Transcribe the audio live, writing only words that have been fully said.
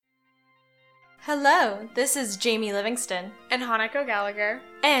Hello, this is Jamie Livingston. And Hanako Gallagher.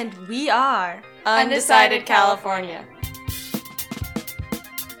 And we are Undecided California.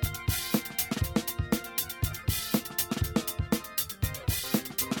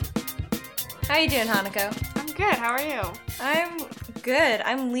 How you doing, Hanako? I'm good. How are you? I'm good.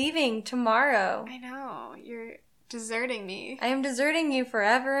 I'm leaving tomorrow. I know. You're deserting me. I am deserting you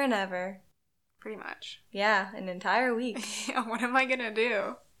forever and ever. Pretty much. Yeah, an entire week. Yeah, what am I gonna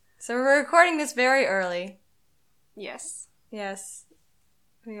do? So we're recording this very early. Yes. Yes,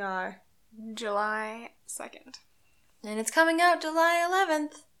 we are. July 2nd. And it's coming out July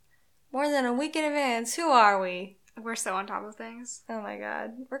 11th. More than a week in advance. Who are we? We're so on top of things. Oh my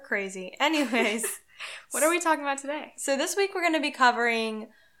god, we're crazy. Anyways. What are we talking about today? So this week we're going to be covering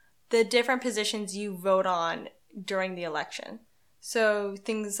the different positions you vote on during the election. So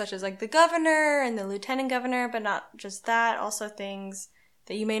things such as like the governor and the lieutenant governor, but not just that, also things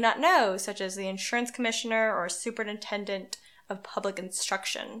that you may not know, such as the insurance commissioner or superintendent of public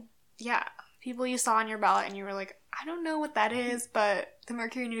instruction. Yeah, people you saw on your ballot and you were like, I don't know what that is, but the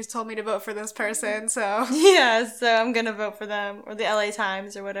Mercury News told me to vote for this person, so... Yeah, so I'm going to vote for them, or the LA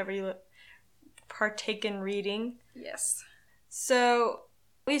Times, or whatever you partake in reading. Yes. So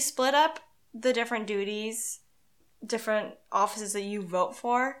we split up the different duties, different offices that you vote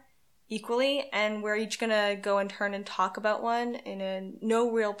for equally, and we're each going to go in turn and talk about one in a no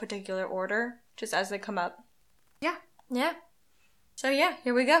real particular order, just as they come up. Yeah. Yeah. So yeah,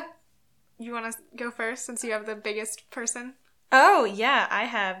 here we go. You want to go first since you have the biggest person? Oh, yeah, I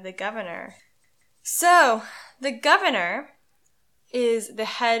have the governor. So, the governor is the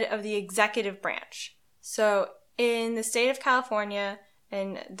head of the executive branch. So, in the state of California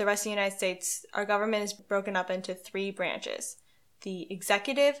and the rest of the United States, our government is broken up into three branches: the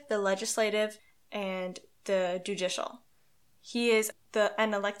executive, the legislative, and the judicial. He is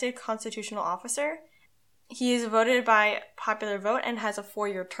an elected constitutional officer. He is voted by popular vote and has a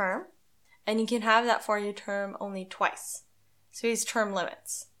 4-year term. And you can have that 4-year term only twice. So he has term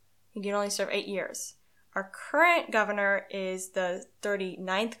limits. He can only serve 8 years. Our current governor is the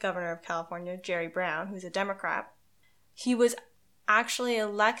 39th governor of California, Jerry Brown, who's a Democrat. He was actually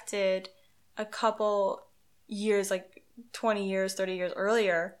elected a couple years, like 20 years, 30 years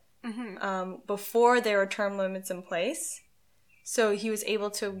earlier, before there were term limits in place. So he was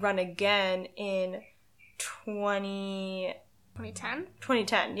able to run again in 2010?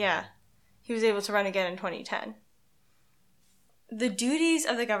 2010, yeah. He was able to run again in 2010. The duties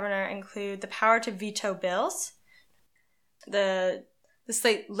of the governor include the power to veto bills. The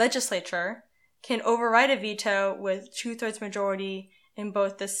state legislature can override a veto with 2/3 majority in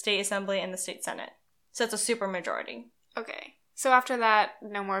both the state assembly and the state senate. So it's a supermajority. Okay. So after that,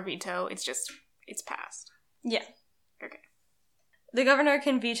 no more veto. It's passed. Yeah. Okay. The governor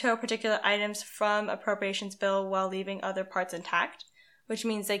can veto particular items from appropriations bill while leaving other parts intact, which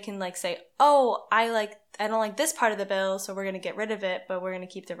means they can say, oh, I don't like this part of the bill, so we're going to get rid of it, but we're going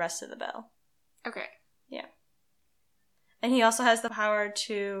to keep the rest of the bill. Okay. Yeah. And he also has the power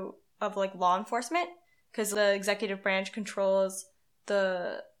of law enforcement, because the executive branch controls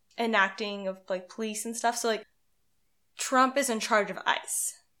the enacting of police and stuff. So Trump is in charge of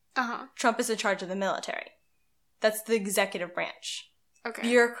ICE. Uh-huh. Trump is in charge of the military. That's the executive branch. Okay.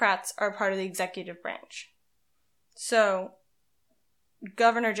 Bureaucrats are part of the executive branch. So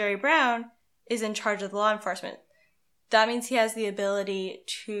Governor Jerry Brown is in charge of the law enforcement. That means he has the ability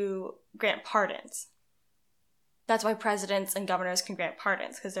to grant pardons. That's why presidents and governors can grant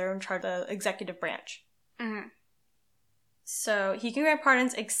pardons, because they're in charge of the executive branch. Mm-hmm. So he can grant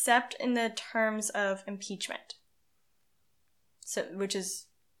pardons except in the terms of impeachment, which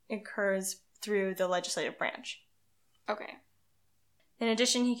occurs through the legislative branch. Okay. In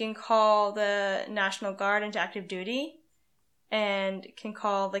addition, he can call the National Guard into active duty, and can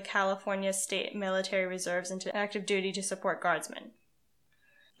call the California State Military Reserves into active duty to support guardsmen.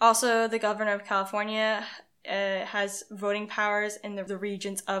 Also, the governor of California has voting powers in the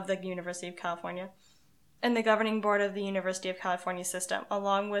regions of the University of California, and the governing board of the University of California system,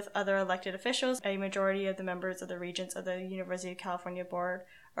 along with other elected officials. A majority of the members of the regents of the University of California board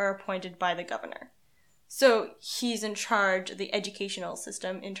are appointed by the governor. So he's in charge of the educational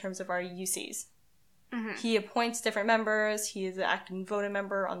system in terms of our UCs. Mm-hmm. He appoints different members. He is an acting voting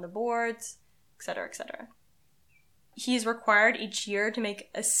member on the boards, etc., etc. He is required each year to make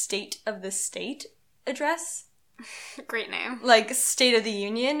a State of the State address. Great name. Like State of the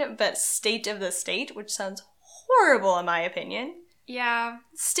Union, but State of the State, which sounds horrible in my opinion. Yeah.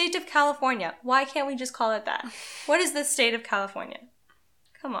 State of California. Why can't we just call it that? What is the State of California?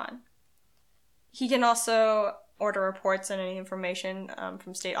 Come on. He can also order reports and any information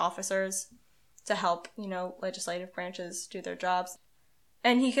from state officers. to help, legislative branches do their jobs.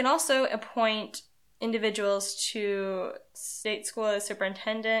 And he can also appoint individuals to state school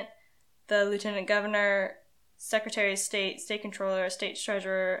superintendent, the lieutenant governor, secretary of state, state controller, state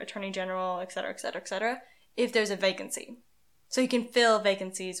treasurer, attorney general, etc., etc., etc., if there's a vacancy. So he can fill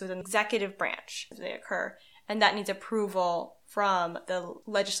vacancies within the executive branch if they occur, and that needs approval from the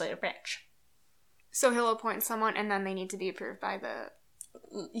legislative branch. So he'll appoint someone, and then they need to be approved by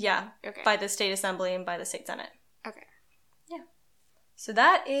by the state assembly and by the state senate. Okay. Yeah. So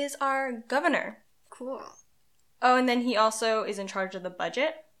that is our governor. Cool. Oh, and then he also is in charge of the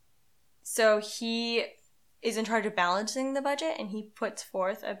budget. So he is in charge of balancing the budget, and he puts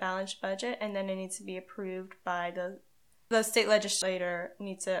forth a balanced budget, and then it needs to be approved by the state legislator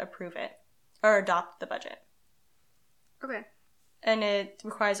needs to approve it or adopt the budget. Okay. And it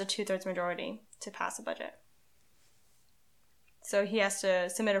requires a 2/3 majority to pass a budget. So he has to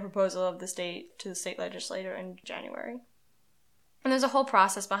submit a proposal of the state to the state legislature in January. And there's a whole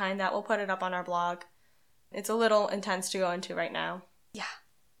process behind that. We'll put it up on our blog. It's a little intense to go into right now. Yeah.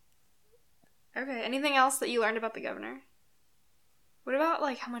 Okay, anything else that you learned about the governor? What about,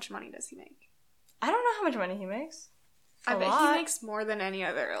 how much money does he make? I don't know how much money he makes. I bet he makes more than any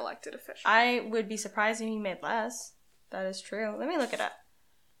other elected official. I would be surprised if he made less. That is true. Let me look it up.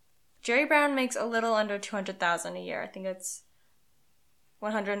 Jerry Brown makes a little under $200,000 a year. I think it's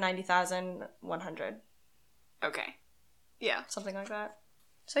 $190,100. Okay. Yeah. Something like that.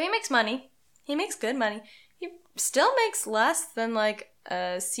 So he makes money. He makes good money. He still makes less than,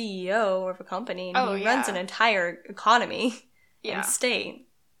 a CEO of a company. And he runs an entire economy and state.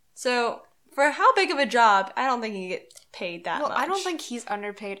 So, for how big of a job, I don't think he gets paid that much. Well, I don't think he's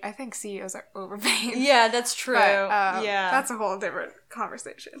underpaid. I think CEOs are overpaid. Yeah, that's true. But, that's a whole different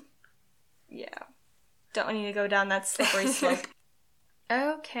conversation. Yeah. Don't need to go down that slippery slope.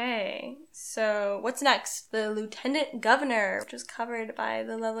 Okay. So, what's next? The lieutenant governor, which is covered by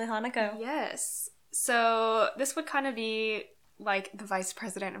the lovely Hanako. Yes. So, this would kind of be like the vice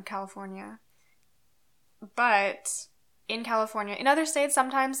president of California. But in California, in other states,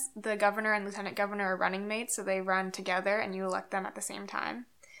 sometimes the governor and lieutenant governor are running mates, so they run together and you elect them at the same time.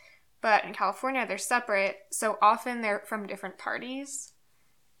 But in California, they're separate, so often they're from different parties.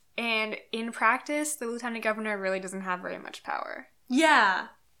 And in practice, the lieutenant governor really doesn't have very much power. Yeah.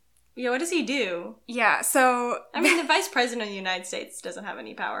 Yeah, what does he do? Yeah, so... I mean, the vice president of the United States doesn't have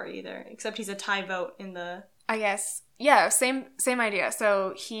any power either, except he's a tie vote in the... I guess. Yeah, same idea.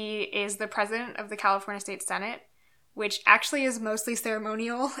 So he is the president of the California State Senate, which actually is mostly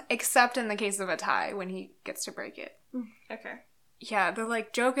ceremonial, except in the case of a tie, when he gets to break it. Okay. Yeah, the,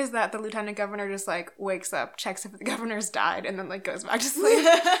 joke is that the lieutenant governor just, wakes up, checks if the governor's died, and then, goes back to sleep.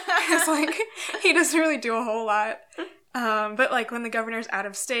 It's, he doesn't really do a whole lot. But, when the governor's out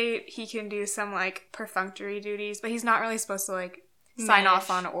of state, he can do some, perfunctory duties, but he's not really supposed to, sign off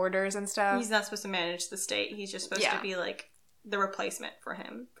on orders and stuff. He's not supposed to manage the state. He's just supposed to be, the replacement for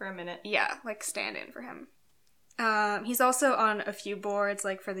him for a minute. Yeah, stand in for him. He's also on a few boards,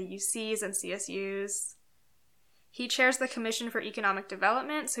 for the UCs and CSUs. He chairs the Commission for Economic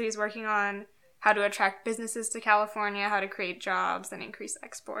Development, so he's working on how to attract businesses to California, how to create jobs, and increase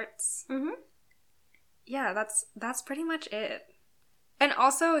exports. Mm-hmm. Yeah, that's pretty much it. And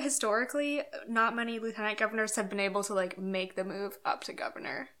also, historically, not many lieutenant governors have been able to, make the move up to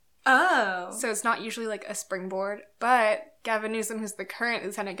governor. Oh. So it's not usually, a springboard, but Gavin Newsom, who's the current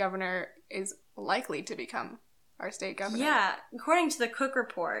lieutenant governor, is likely to become our state governor. Yeah, according to the Cook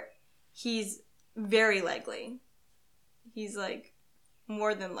Report, he's very likely. He's,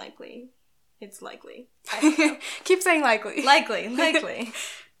 more than likely. It's likely. Keep saying likely. Likely.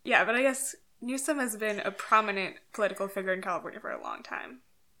 Yeah, but I guess Newsom has been a prominent political figure in California for a long time.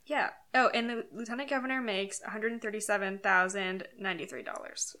 Yeah. Oh, and the lieutenant governor makes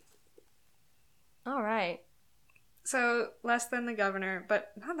 $137,093. All right. So, less than the governor,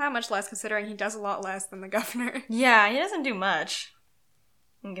 but not that much less considering he does a lot less than the governor. Yeah, he doesn't do much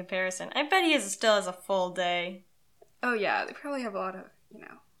in comparison. I bet he still has a full day. Oh, yeah. They probably have a lot of,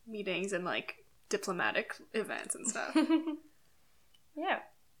 meetings and, diplomatic events and stuff. Yeah.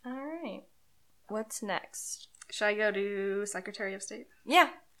 All right. What's next? Should I go to Secretary of State? Yeah.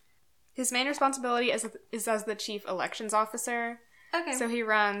 His main responsibility is as the chief elections officer. Okay. So he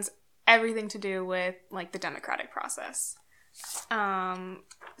runs everything to do with, the democratic process.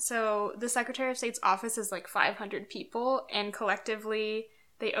 So the Secretary of State's office is, 500 people, and collectively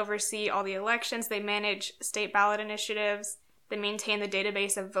they oversee all the elections, they manage state ballot initiatives, they maintain the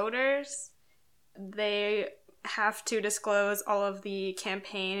database of voters, they have to disclose all of the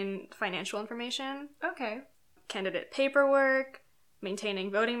campaign financial information. Okay. Candidate paperwork, maintaining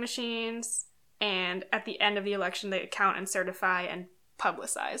voting machines, and at the end of the election, they count and certify and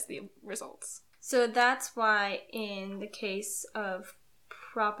publicize the results. So that's why in the case of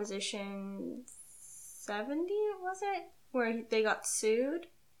Proposition 70, was it? Where they got sued?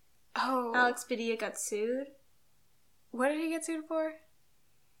 Oh. Alex Padilla got sued. What did he get sued for?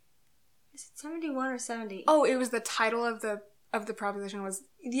 Is it 71 or 70? Oh, it was the title of the proposition was...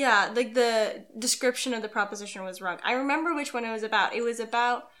 Yeah, like the description of the proposition was wrong. I remember which one it was about. It was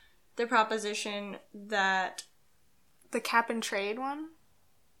about the proposition that... The cap and trade one?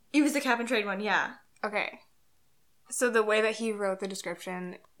 It was the cap and trade one, yeah. Okay. So the way that he wrote the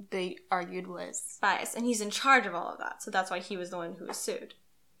description, they argued was... biased, and he's in charge of all of that, so that's why he was the one who was sued.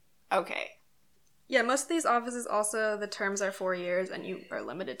 Okay. Yeah, most of these offices also, the terms are 4 years, and you are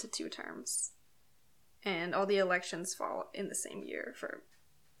limited to 2 terms. And all the elections fall in the same year for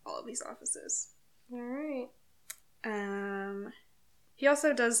all of these offices. Alright. He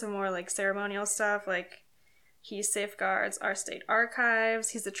also does some more, like, ceremonial stuff, like, he safeguards our state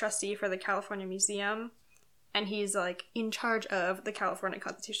archives, he's the trustee for the California Museum, and he's, like, in charge of the California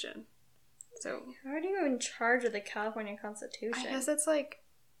Constitution. So... How are you in charge of the California Constitution? I guess it's, like...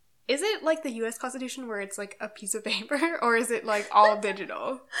 Is it like the U.S. Constitution where it's like a piece of paper, or is it like all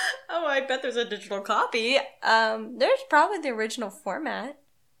digital? Oh, I bet there's a digital copy. There's probably the original format.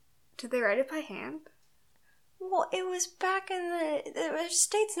 Did they write it by hand? Well, it was back in the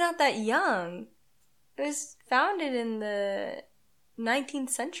state's not that young. It was founded in the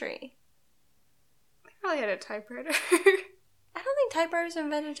 19th century. They probably had a typewriter. I don't think typewriters were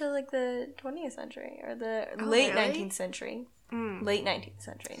invented until like the 20th century or the late really? 19th century. Late 19th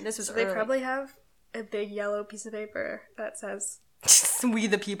century. This was They probably have a big yellow piece of paper that says "We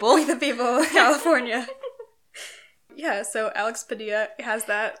the people." We the people of California. Yeah, so Alex Padilla has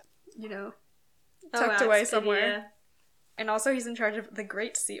that, tucked away somewhere. Padilla. And also he's in charge of the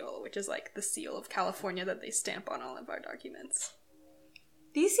Great Seal, which is like the seal of California that they stamp on all of our documents.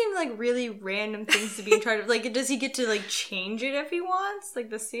 These seem like really random things to be in charge of. Like, does he get to like change it if he wants? Like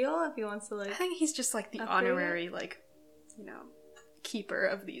the seal, if he wants to like... I think he's just like the honorary, like... keeper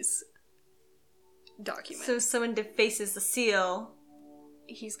of these documents. So if someone defaces the seal,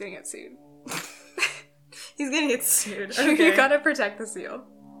 he's gonna get sued. He's gonna get sued. Okay. You gotta protect the seal.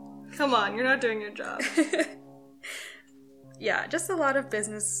 Come on, you're not doing your job. Yeah, just a lot of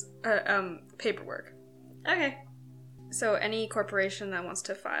business paperwork. Okay. So any corporation that wants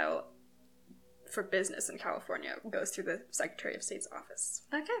to file for business in California goes through the Secretary of State's office.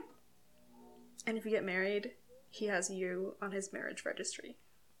 Okay. And if you get married, he has you on his marriage registry.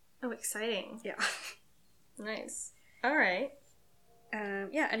 Oh, exciting. Yeah. Nice. All right.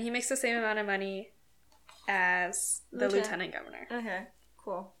 Yeah, and he makes the same amount of money as the lieutenant governor. Okay,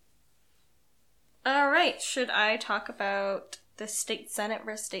 cool. All right, should I talk about the state senate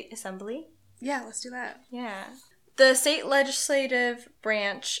versus state assembly? Yeah, let's do that. Yeah. The state legislative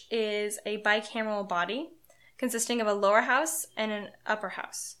branch is a bicameral body consisting of a lower house and an upper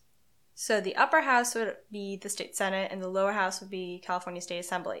house. So the upper house would be the state senate and the lower house would be California State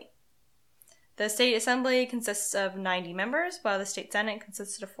Assembly. The state assembly consists of 90 members, while the state senate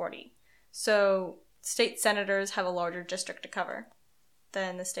consists of 40. So state senators have a larger district to cover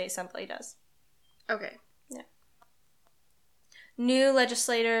than the state assembly does. Okay. Yeah. New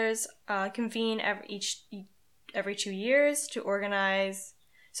legislators convene every 2 years to organize.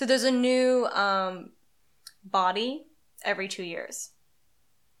 So there's a new body every 2 years.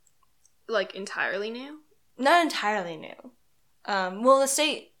 Like entirely new? Not entirely new. Well, the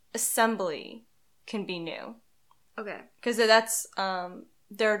state assembly can be new. Okay. Because that's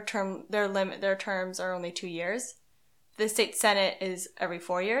their terms are only 2 years. The state senate is every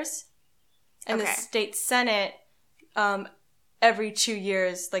 4 years, and the state senate every 2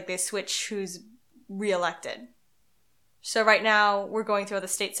 years, like they switch who's reelected. So right now we're going through all the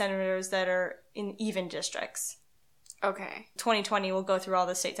state senators that are in even districts. Okay. 2020 we'll go through all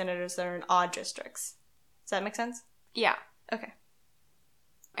the state senators that are in odd districts. Does that make sense? Yeah. Okay.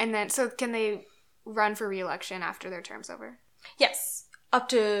 And then, so can they run for re-election after their term's over? Yes. Up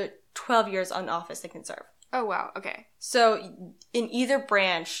to 12 years on office they can serve. Oh, wow. Okay. So in either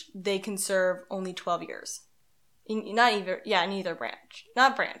branch, they can serve only 12 years. In either branch.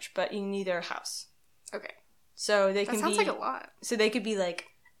 Not branch, but in either house. Okay. So they can be... That sounds like a lot. So they could be like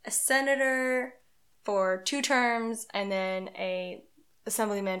a senator for 2 terms and then a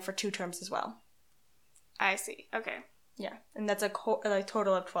assemblyman for 2 terms as well. I see. Okay. Yeah. And that's a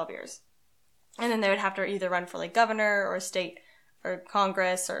total of 12 years. And then they would have to either run for like governor or state or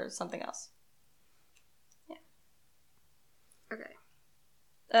Congress or something else. Yeah. Okay.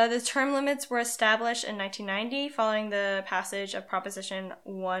 The term limits were established in 1990 following the passage of Proposition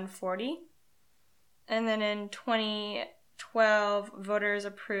 140. And then in 2012, voters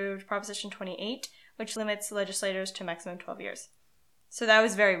approved Proposition 28, which limits legislators to a maximum 12 years. So that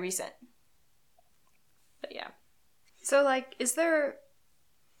was very recent. But yeah. So, like,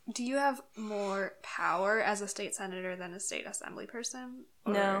 do you have more power as a state senator than a state assembly person?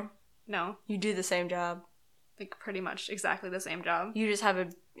 Or... No. No? You do the same job. Like, pretty much exactly the same job? You just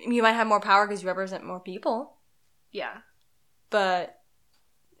you might have more power because you represent more people. Yeah. But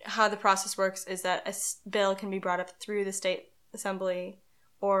how the process works is that a bill can be brought up through the state assembly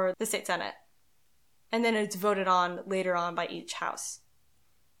or the state senate. And then it's voted on later on by each house.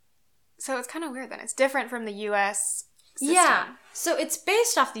 So it's kind of weird then. It's different from the U.S. system. Yeah. So it's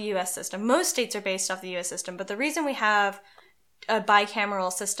based off the U.S. system. Most states are based off the U.S. system. But the reason we have a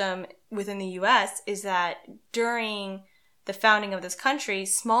bicameral system within the U.S. is that during the founding of this country,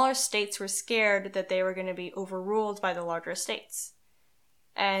 smaller states were scared that they were going to be overruled by the larger states.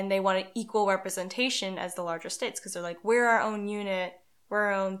 And they wanted equal representation as the larger states because they're like, we're our own unit, we're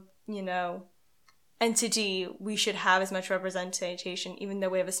our own, entity. We should have as much representation even though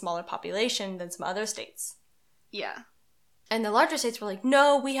we have a smaller population than some other states. Yeah. And the larger states were like,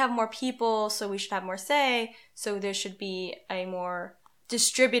 no, we have more people, so we should have more say, so there should be a more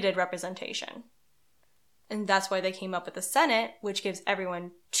distributed representation. And that's why they came up with the Senate, which gives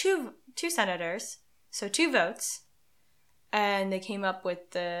everyone two senators, so 2 votes. And they came up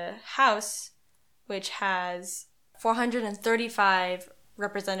with the House, which has 435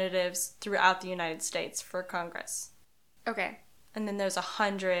 representatives throughout the United States for Congress. Okay. And then there's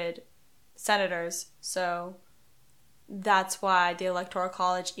 100 senators, so that's why the Electoral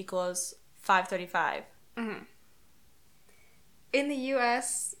College equals 535. Mm-hmm. In the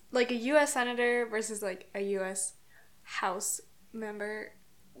U.S., like a U.S. senator versus like a U.S. House member,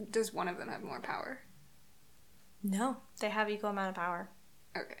 does one of them have more power? No, they have equal amount of power.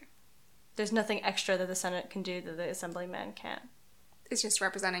 Okay. There's nothing extra that the Senate can do that the Assemblyman can't. It's just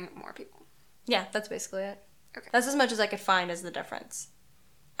representing more people. Yeah, that's basically it. Okay. That's as much as I could find as the difference.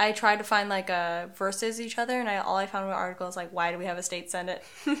 I tried to find versus each other, and all I found were articles like, why do we have a state senate?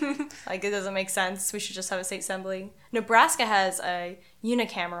 Like, it doesn't make sense. We should just have a state assembly. Nebraska has a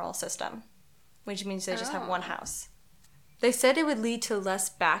unicameral system, which means they just have one house. They said it would lead to less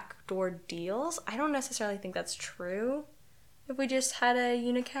backdoor deals. I don't necessarily think that's true if we just had a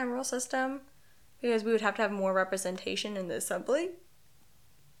unicameral system, because we would have to have more representation in the assembly.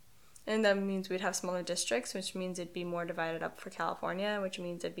 And that means we'd have smaller districts, which means it'd be more divided up for California, which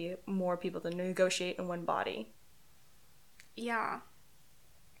means it'd be more people to negotiate in one body. Yeah.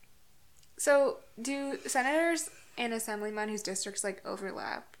 So, do senators and assemblymen whose districts,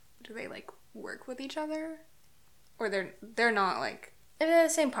 overlap, do they, work with each other? Or they're not, If they're the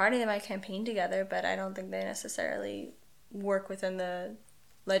same party, they might campaign together, but I don't think they necessarily work within the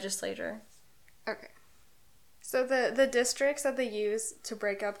legislature. Okay. So the districts that they use to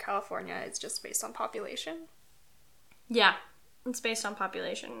break up California is just based on population? Yeah. It's based on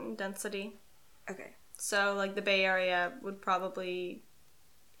population density. Okay. So, the Bay Area would probably,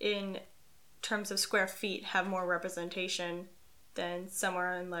 in terms of square feet, have more representation than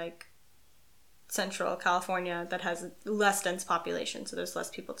somewhere in, Central California that has a less dense population, so there's less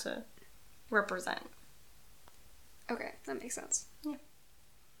people to represent. Okay, that makes sense. Yeah.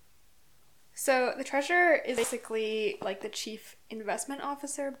 So the treasurer is basically the chief investment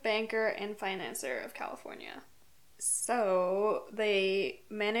officer, banker, and financer of California. So they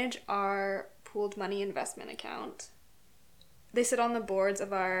manage our pooled money investment account. They sit on the boards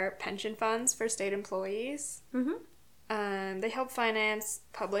of our pension funds for state employees. Mm-hmm. They help finance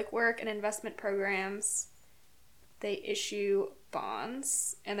public work and investment programs. They issue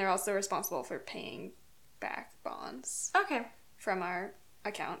bonds, and they're also responsible for paying back bonds. Okay. From our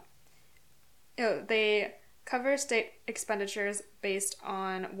account. They cover state expenditures based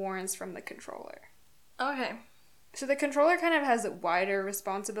on warrants from the controller. Okay. So the controller kind of has wider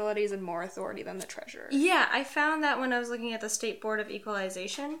responsibilities and more authority than the treasurer. Yeah, I found that when I was looking at the State Board of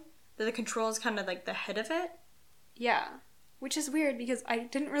Equalization, that the controller is kind of the head of it. Yeah. Which is weird because I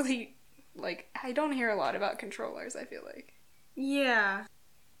didn't really, I don't hear a lot about controllers, I feel like. Yeah.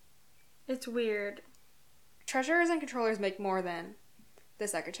 It's weird. Treasurers and controllers make more than the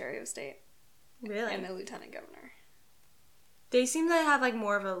Secretary of State. Really? And the Lieutenant Governor. They seem to have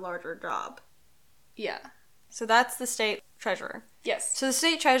more of a larger job. Yeah. So that's the state treasurer. Yes. So the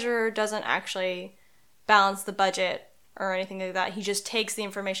state treasurer doesn't actually balance the budget or anything like that. He just takes the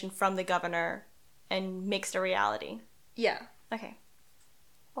information from the governor and makes it a reality. Yeah. Okay.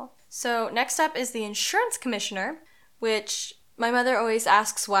 Cool. So next up is the insurance commissioner, which my mother always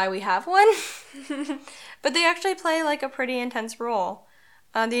asks why we have one. But they actually play a pretty intense role.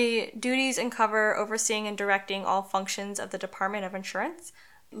 The duties cover overseeing and directing all functions of the Department of Insurance,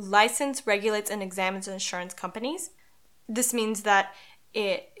 license, regulates, and examines insurance companies. This means that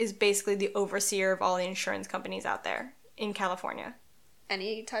it is basically the overseer of all the insurance companies out there in California.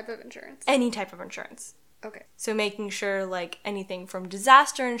 Any type of insurance? Any type of insurance. Okay. So making sure like anything from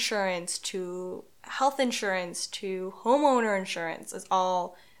disaster insurance to health insurance to homeowner insurance is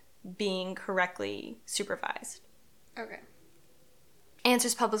all being correctly supervised. Okay.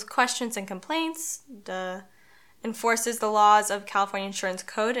 Answers public questions and complaints, enforces the laws of California Insurance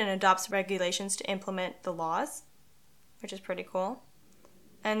Code and adopts regulations to implement the laws, which is pretty cool.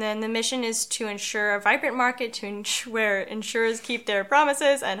 And then the mission is to ensure a vibrant market where insurers keep their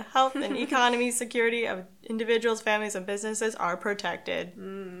promises and health and economy security of individuals, families, and businesses are protected.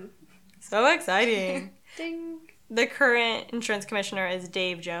 So exciting. Ding. The current insurance commissioner is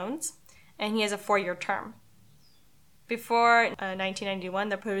Dave Jones, and he has a 4-year term. Before 1991,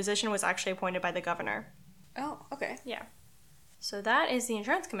 the position was actually appointed by the governor. Oh, okay. Yeah. So that is the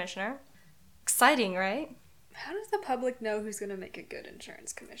insurance commissioner. Exciting, right? How does the public know who's going to make a good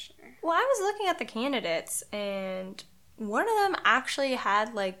insurance commissioner? Well, I was looking at the candidates, and one of them actually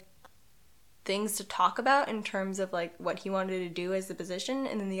had, like, things to talk about in terms of, like, what he wanted to do as the position,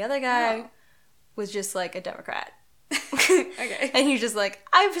 and then the other guy was just, like, a Democrat. Okay. And he's just like,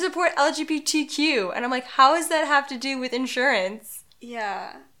 I support LGBTQ. And I'm like, how does that have to do with insurance?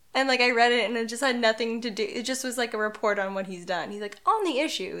 Yeah. And, like, I read it, and it just had nothing to do. It just was, like, a report on what he's done. He's like, on the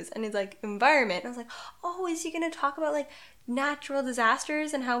issues. And he's like, environment. And I was like, oh, is he going to talk about, like, natural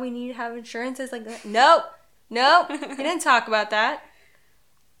disasters and how we need to have insurances like that? Nope. He didn't talk about that.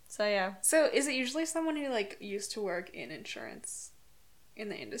 So, yeah. So is it usually someone who, like, used to work in insurance in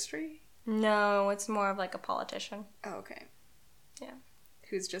the industry? No, it's more of, like, a politician. Oh, okay. Yeah.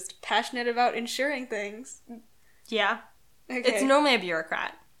 Who's just passionate about insuring things. Yeah. Okay. It's normally a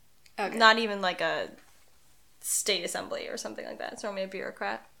bureaucrat. Okay. Not even like a state assembly or something like that. It's normally a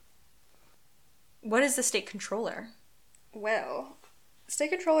bureaucrat. What is the state controller? Well, state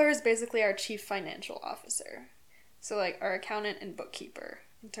controller is basically our chief financial officer. So, like, our accountant and bookkeeper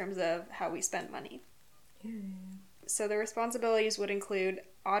in terms of how we spend money. So the responsibilities would include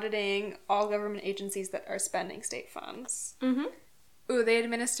auditing all government agencies that are spending state funds. Mm-hmm. Ooh, they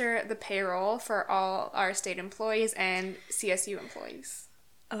administer the payroll for all our state employees and CSU employees.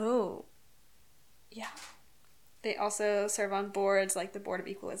 Oh. Yeah. They also serve on boards like the Board of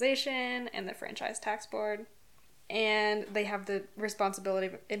Equalization and the Franchise Tax Board. And they have the responsibility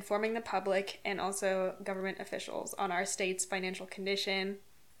of informing the public and also government officials on our state's financial condition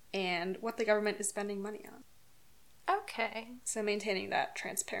and what the government is spending money on. Okay. So maintaining that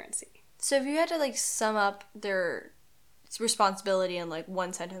transparency. So if you had to, like, sum up their responsibility in, like,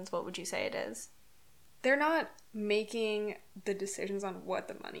 one sentence, what would you say it is? They're not making the decisions on what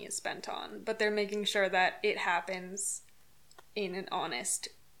the money is spent on, but they're making sure that it happens in an honest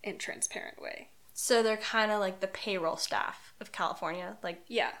and transparent way. So they're kind of like the payroll staff of California, like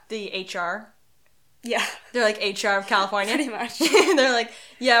Yeah. the HR. Yeah. They're like HR of California. Pretty much. They're like,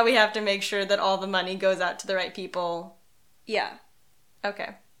 yeah, we have to make sure that all the money goes out to the right people. Yeah.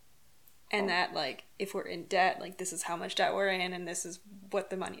 Okay. And that, like, if we're in debt, like, this is how much debt we're in, and this is what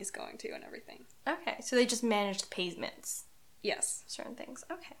the money is going to, and everything. Okay. So they just manage the payments. Yes. Certain things.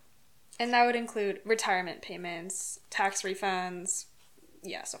 Okay. And that would include retirement payments, tax refunds,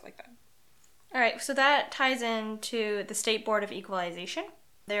 yeah, stuff like that. All right. So that ties into the State Board of Equalization.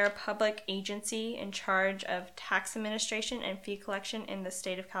 They're a public agency in charge of tax administration and fee collection in the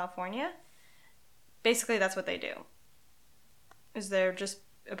state of California. Basically, that's what they do. Is they're just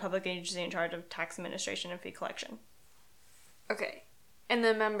a public agency in charge of tax administration and fee collection. Okay. And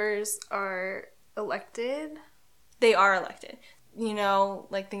the members are elected? They are elected. You know,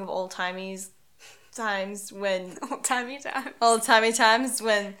 like, think of old-timey times when... Old-timey times. Old-timey times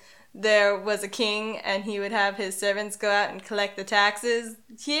when there was a king and he would have his servants go out and collect the taxes.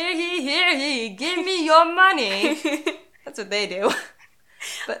 Here he, give me your money. That's what they do.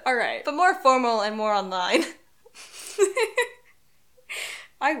 But all right. But more formal and more online.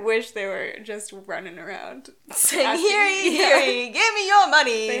 I wish they were just running around saying, here he, give me your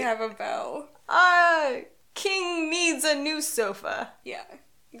money. They have a bell. King needs a new sofa. Yeah,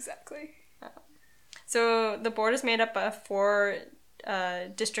 exactly. So the board is made up of 4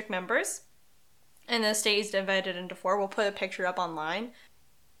 district members, and the state is divided into 4. We'll put a picture up online.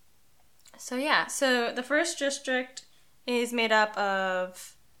 So yeah, so the first district is made up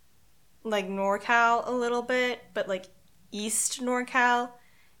of, like, NorCal a little bit, but, like, East NorCal,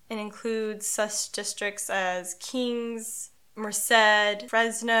 and includes such districts as Kings, Merced,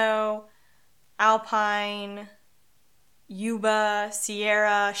 Fresno, Alpine, Yuba,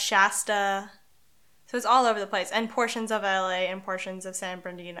 Sierra, Shasta. So it's all over the place. And portions of LA and portions of San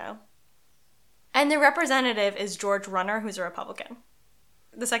Bernardino. And the representative is George Runner, who's a Republican.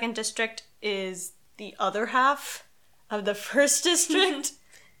 The 2nd district is the other half of the 1st district.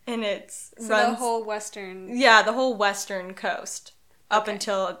 And it's the whole western... Yeah, the whole western coast. Up Okay.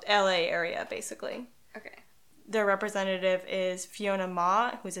 until LA area, basically. Okay. Their representative is Fiona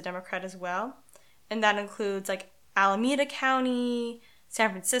Ma, who's a Democrat as well. And that includes, like, Alameda County, San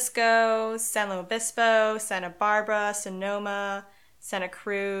Francisco, San Luis Obispo, Santa Barbara, Sonoma, Santa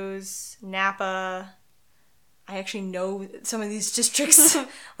Cruz, Napa. I actually know some of these districts,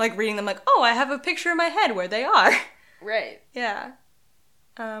 like, reading them, like, oh, I have a picture in my head where they are. Right. Yeah.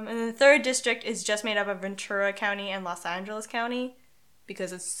 And then the 3rd district is just made up of Ventura County and Los Angeles County.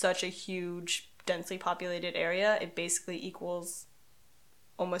 Because it's such a huge, densely populated area, it basically equals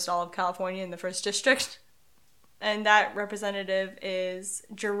almost all of California in the 1st district. And that representative is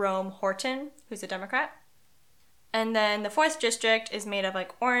Jerome Horton, who's a Democrat. And then the 4th district is made of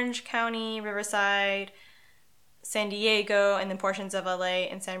like Orange County, Riverside, San Diego, and then portions of LA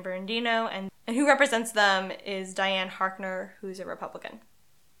and San Bernardino. And who represents them is Diane Harkner, who's a Republican.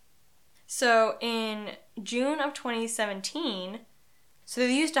 So in June of 2017... So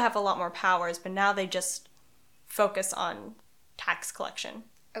they used to have a lot more powers, but now they just focus on tax collection.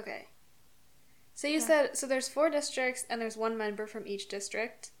 Okay. So you said, so there's 4 districts, and there's 1 member from each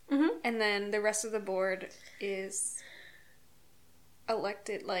district, and then the rest of the board is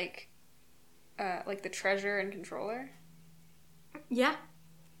elected, like the treasurer and controller? Yeah.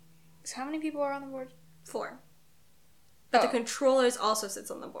 So how many people are on the board? 4. But the controllers also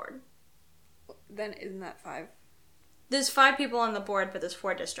sits on the board. Then isn't that 5? There's 5 people on the board, but there's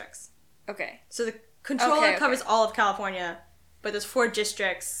 4 districts. Okay. So the controller Okay. covers all of California, but there's 4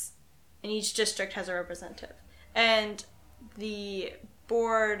 districts, and each district has a representative. And the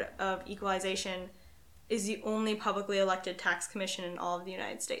Board of Equalization is the only publicly elected tax commission in all of the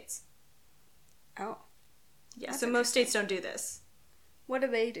United States. Oh. Yeah, That's so most states don't do this. What do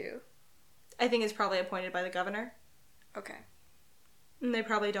they do? I think it's probably appointed by the governor. Okay. And they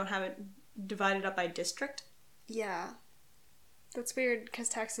probably don't have it divided up by district. Yeah. That's weird, because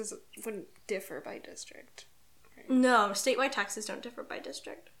taxes wouldn't differ by district. Right? No, statewide taxes don't differ by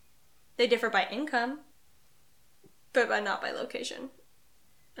district. They differ by income, but not by location.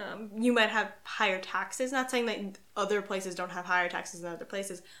 You might have higher taxes. Not saying that other places don't have higher taxes than other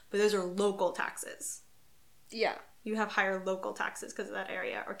places, but those are local taxes. Yeah. You have higher local taxes because of that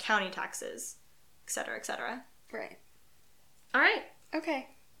area, or county taxes, etc., etc. Right. All right. Okay.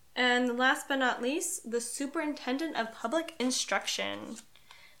 And last but not least, the Superintendent of Public Instruction.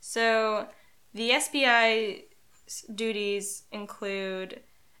 So the SBI's duties include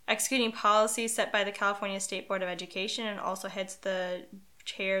executing policies set by the California State Board of Education and also heads the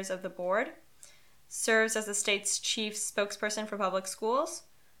chairs of the board, serves as the state's chief spokesperson for public schools,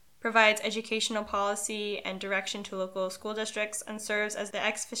 provides educational policy and direction to local school districts, and serves as the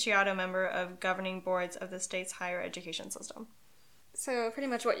ex officio member of governing boards of the state's higher education system. So pretty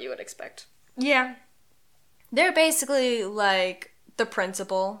much what you would expect. Yeah. They're basically like the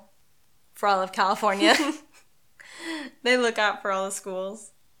principal for all of California. They look out for all the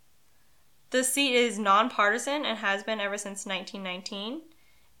schools. The seat is nonpartisan and has been ever since 1919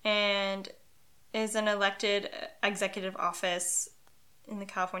 and is an elected executive office in the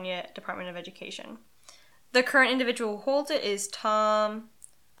California Department of Education. The current individual who holds it is Tom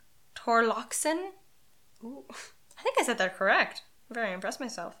Torlakson. Ooh. I think I said that correct. I'm very impressed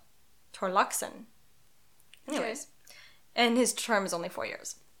myself. Torlakson. Anyways. And his term is only 4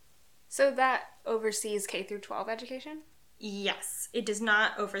 years. So that oversees K through 12 education? Yes. It does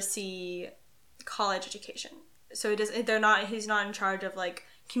not oversee college education. So he's not in charge of like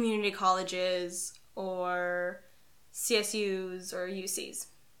community colleges or CSUs or UCs.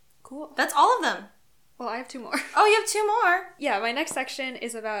 Cool. That's all of them. Well, I have 2 more. Oh, you have 2 more? Yeah, my next section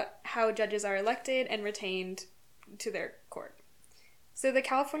is about how judges are elected and retained to their court. So the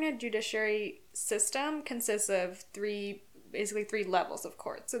California judiciary system consists of basically three levels of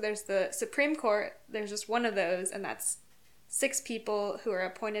court. So there's the Supreme Court, there's just one of those, and that's 6 people who are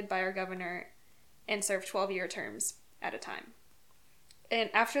appointed by our governor and serve 12-year terms at a time. And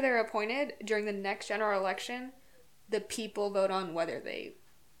after they're appointed, during the next general election, the people vote on whether they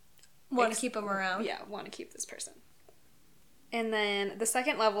Want to keep them around? Yeah, want to keep this person. And then the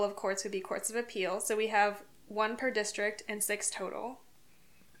second level of courts would be courts of appeal. So we have 1 per district and 6 total.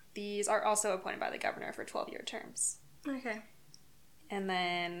 These are also appointed by the governor for 12-year terms. Okay. And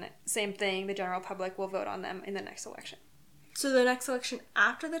then, same thing, the general public will vote on them in the next election. So the next election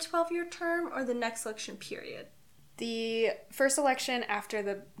after the 12-year term or the next election period? The first election after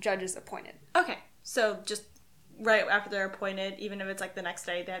the judge is appointed. Okay. So just right after they're appointed, even if it's like the next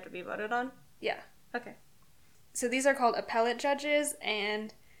day, they have to be voted on? Yeah. Okay. So these are called appellate judges,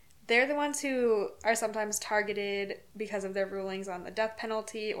 and they're the ones who are sometimes targeted because of their rulings on the death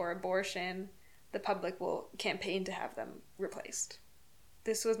penalty or abortion. The public will campaign to have them replaced.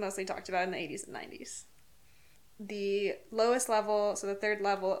 This was mostly talked about in the 80s and 90s. The lowest level, so the third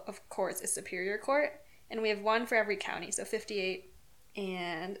level of courts, is Superior Court, and we have one for every county, so 58.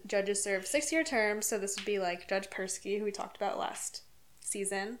 And judges serve 6-year terms, so this would be like Judge Persky, who we talked about last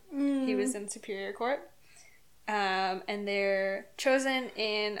season. He was in Superior Court. And they're chosen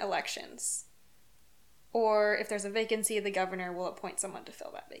in elections. Or if there's a vacancy, the governor will appoint someone to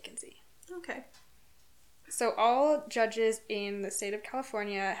fill that vacancy. Okay. So all judges in the state of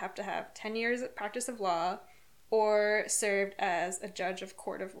California have to have 10 years of practice of law or served as a judge of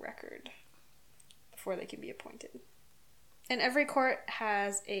court of record before they can be appointed. And every court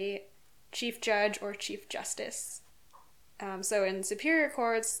has a chief judge or chief justice. So in superior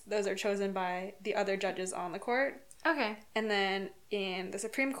courts, those are chosen by the other judges on the court. Okay. And then in the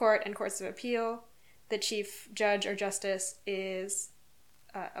Supreme Court and courts of appeal, the chief judge or justice is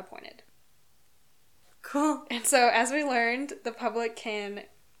appointed. Cool. And so, as we learned, the public can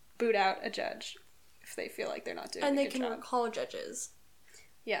boot out a judge if they feel like they're not doing a good job. And they can recall judges.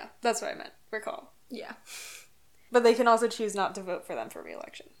 Yeah, that's what I meant. Recall. Yeah. But they can also choose not to vote for them for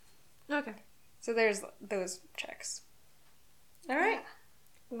re-election. Okay. So there's those checks. All right.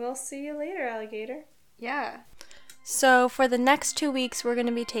 We'll see you later, alligator. Yeah. So for the next 2 weeks, we're going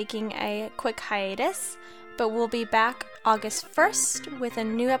to be taking a quick hiatus, but we'll be back August 1st with a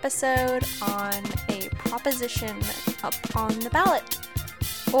new episode on a proposition up on the ballot,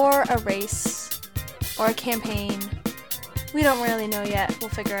 or a race, or a campaign. We don't really know yet. We'll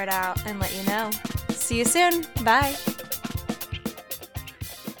figure it out and let you know. See you soon. Bye.